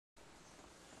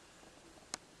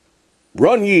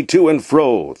Run ye to and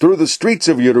fro through the streets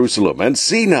of Jerusalem, and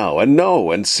see now, and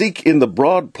know, and seek in the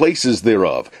broad places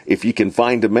thereof, if ye can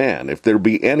find a man, if there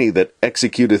be any that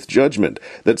executeth judgment,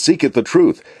 that seeketh the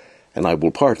truth, and I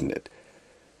will pardon it.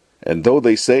 And though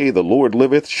they say, The Lord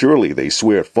liveth, surely they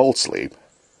swear falsely.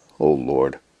 O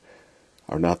Lord,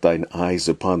 are not thine eyes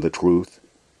upon the truth?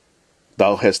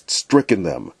 Thou hast stricken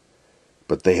them,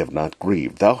 but they have not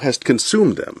grieved. Thou hast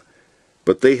consumed them,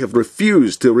 but they have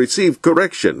refused to receive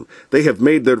correction. They have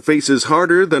made their faces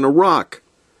harder than a rock.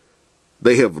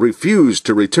 They have refused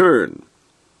to return.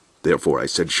 Therefore I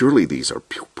said, Surely these are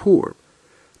poor.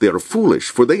 They are foolish,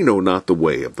 for they know not the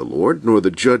way of the Lord, nor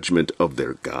the judgment of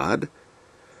their God.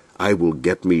 I will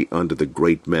get me unto the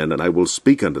great men, and I will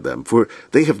speak unto them, for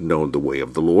they have known the way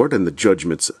of the Lord, and the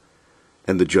judgment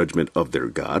of their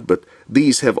God. But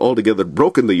these have altogether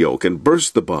broken the yoke, and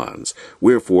burst the bonds.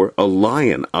 Wherefore a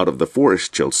lion out of the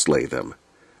forest shall slay them,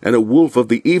 and a wolf of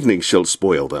the evening shall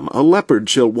spoil them. A leopard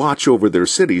shall watch over their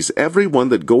cities. Every one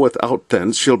that goeth out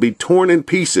thence shall be torn in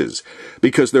pieces,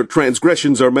 because their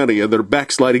transgressions are many, and their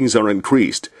backslidings are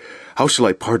increased. How shall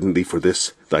I pardon thee for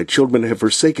this? Thy children have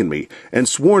forsaken me, and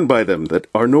sworn by them that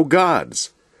are no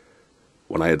gods.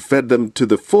 When I had fed them to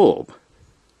the full,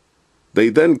 they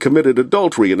then committed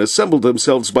adultery, and assembled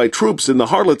themselves by troops in the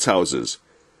harlots' houses.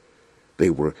 They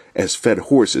were as fed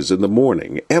horses in the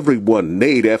morning. Every one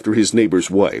neighed after his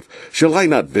neighbor's wife. Shall I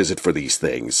not visit for these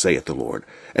things, saith the Lord?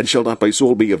 And shall not my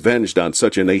soul be avenged on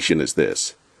such a nation as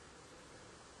this?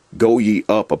 Go ye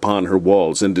up upon her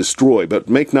walls, and destroy, but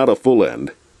make not a full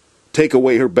end. Take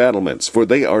away her battlements, for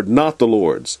they are not the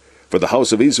Lord's. For the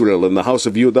house of Israel and the house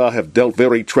of Judah have dealt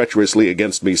very treacherously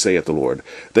against me, saith the Lord.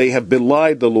 They have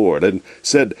belied the Lord, and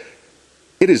said,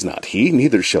 It is not he,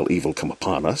 neither shall evil come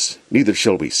upon us, neither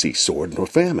shall we see sword nor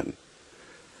famine.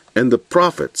 And the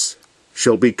prophets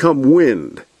shall become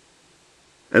wind,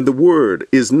 and the word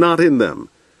is not in them.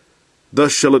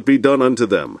 Thus shall it be done unto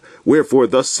them. Wherefore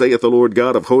thus saith the Lord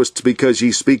God of hosts, because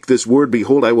ye speak this word,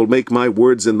 behold, I will make my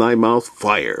words in thy mouth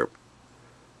fire.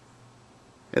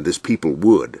 And this people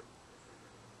wood,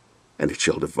 and it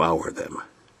shall devour them.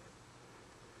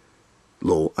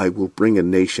 Lo, I will bring a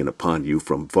nation upon you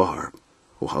from far,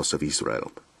 O house of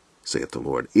Israel, saith the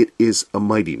Lord. It is a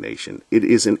mighty nation, it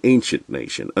is an ancient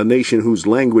nation, a nation whose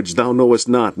language thou knowest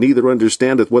not, neither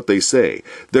understandeth what they say.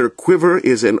 Their quiver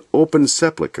is an open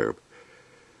sepulchre.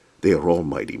 They are all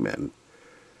mighty men.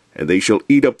 And they shall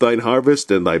eat up thine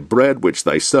harvest, and thy bread which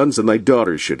thy sons and thy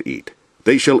daughters should eat.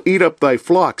 They shall eat up thy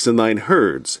flocks and thine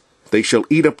herds. They shall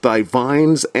eat up thy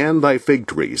vines and thy fig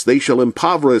trees. They shall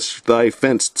impoverish thy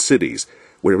fenced cities,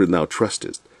 wherein thou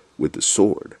trustest, with the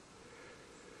sword.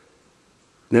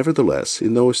 Nevertheless,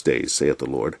 in those days, saith the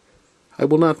Lord, I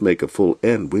will not make a full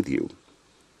end with you.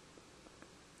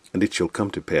 And it shall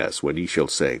come to pass, when ye shall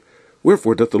say,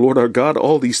 Wherefore doth the Lord our God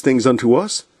all these things unto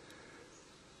us?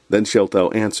 Then shalt thou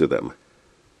answer them,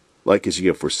 Like as ye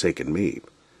have forsaken me,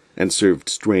 and served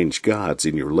strange gods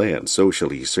in your land, so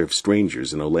shall ye serve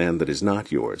strangers in a land that is not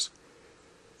yours.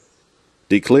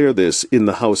 Declare this in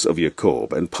the house of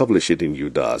Jacob, and publish it in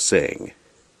Judah, saying,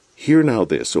 Hear now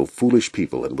this, O foolish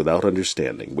people, and without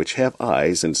understanding, which have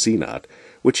eyes and see not,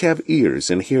 which have ears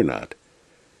and hear not.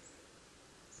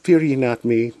 Fear ye not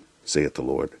me, saith the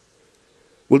Lord.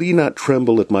 Will ye not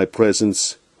tremble at my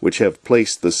presence, which have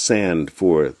placed the sand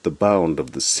for the bound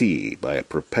of the sea by a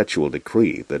perpetual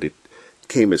decree, that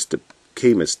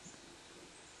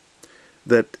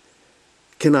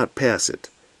cannot pass it?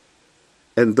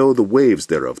 And though the waves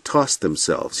thereof toss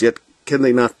themselves, yet can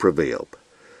they not prevail.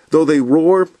 Though they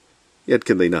roar, yet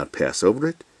can they not pass over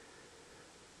it.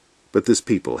 But this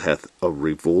people hath a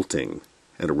revolting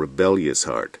and a rebellious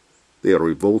heart. They are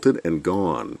revolted and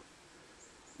gone.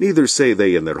 Neither say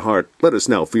they in their heart, Let us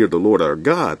now fear the Lord our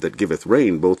God, that giveth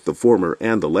rain, both the former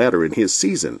and the latter, in his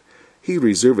season. He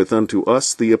reserveth unto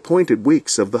us the appointed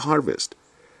weeks of the harvest.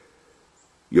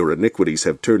 Your iniquities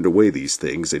have turned away these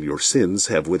things, and your sins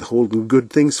have withholden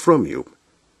good things from you.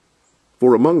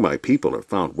 For among my people are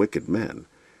found wicked men.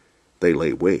 They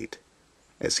lay wait,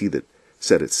 as he that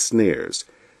setteth snares.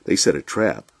 They set a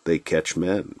trap, they catch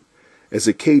men. As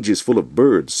a cage is full of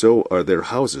birds, so are their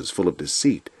houses full of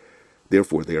deceit.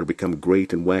 Therefore they are become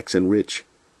great and waxen rich.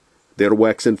 They are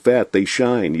waxen fat, they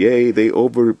shine, yea, they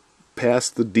overpass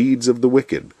the deeds of the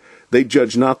wicked. They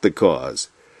judge not the cause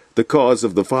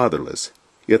of the fatherless,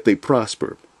 yet they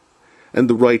prosper. And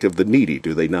the right of the needy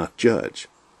do they not judge.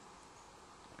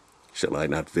 Shall I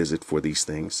not visit for these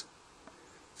things?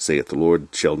 Saith the Lord,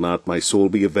 shall not my soul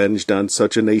be avenged on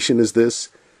such a nation as this?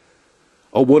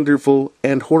 A wonderful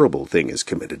and horrible thing is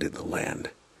committed in the land.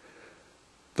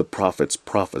 The prophets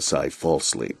prophesy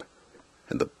falsely,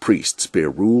 and the priests bear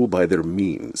rule by their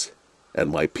means, and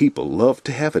my people love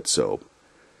to have it so.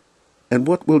 And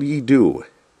what will ye do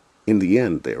in the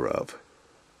end thereof?